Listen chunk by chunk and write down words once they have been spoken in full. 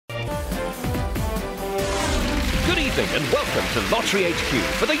Good evening and welcome to Lottery HQ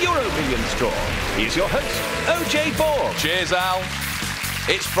for the EuroMillions draw. Here's your host, OJ Borg. Cheers, Al.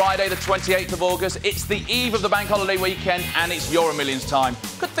 It's Friday the 28th of August, it's the eve of the bank holiday weekend and it's EuroMillions time.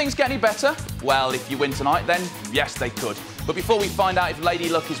 Could things get any better? Well, if you win tonight, then yes, they could. But before we find out if Lady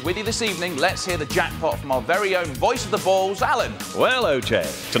Luck is with you this evening, let's hear the jackpot from our very own voice of the balls, Alan. Well,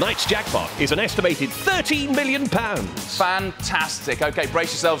 OJ, tonight's jackpot is an estimated £13 million. Fantastic. OK,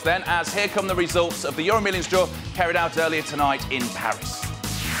 brace yourselves then, as here come the results of the EuroMillions draw carried out earlier tonight in Paris.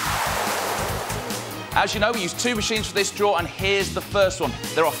 As you know, we used two machines for this draw, and here's the first one.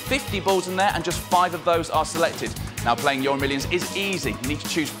 There are 50 balls in there, and just 5 of those are selected. Now, playing EuroMillions is easy. You need to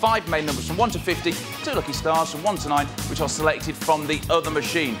choose 5 main numbers from 1 to 50, 2 lucky stars from 1 to 9, which are selected from the other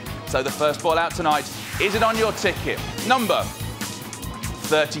machine. So the first ball out tonight, is it on your ticket? Number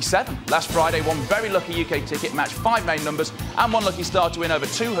 37. Last Friday, one very lucky UK ticket matched 5 main numbers and 1 lucky star to win over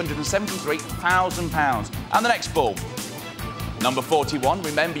 £273,000. And the next ball, number 41.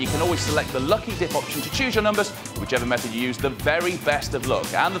 Remember, you can always select the lucky dip option to choose your numbers. Whichever method you use, the very best of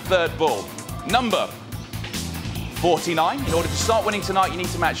luck. And the third ball, number 49. In order to start winning tonight, you need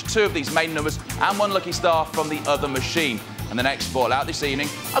to match 2 of these main numbers and 1 lucky star from the other machine. And the next ball out this evening,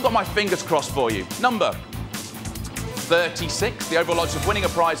 I've got my fingers crossed for you. Number 36. The overall odds of winning a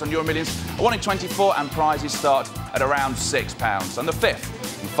prize on EuroMillions are 1 in 24, and prizes start at around £6. And the fifth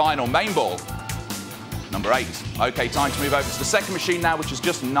and final main ball, number 8. OK, time to move over to the second machine now, which has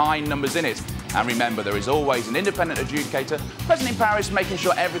just 9 numbers in it. And remember, there is always an independent adjudicator present in Paris, making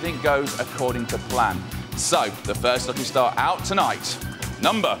sure everything goes according to plan. So, the first lucky star out tonight,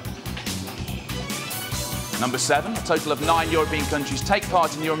 number 7. A total of 9 European countries take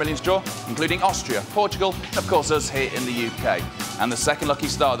part in the EuroMillions draw, including Austria, Portugal, and of course us here in the UK. And the second lucky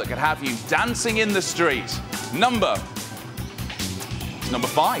star that could have you dancing in the street, number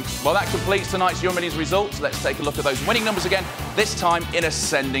 5. Well, that completes tonight's EuroMillions results. Let's take a look at those winning numbers again, this time in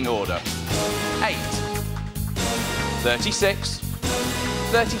ascending order. 8, 36,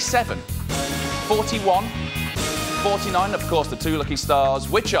 37, 41, 49, of course, the 2 lucky stars,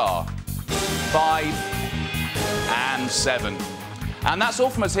 which are 5 and 7. And that's all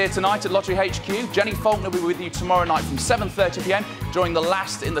from us here tonight at Lottery HQ. Jenny Faulkner will be with you tomorrow night from 7:30 p.m. during the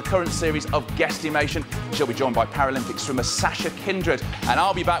last in the current series of Guesstimation. She'll be joined by Paralympic swimmer Sasha Kindred. And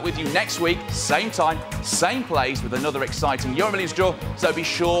I'll be back with you next week, same time, same place, with another exciting EuroMillions draw, so be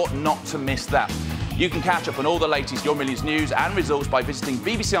sure not to miss that. You can catch up on all the latest EuroMillions news and results by visiting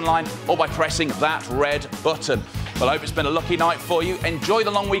BBC Online or by pressing that red button. Well, I hope it's been a lucky night for you. Enjoy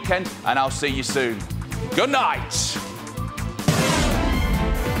the long weekend, and I'll see you soon. Good night.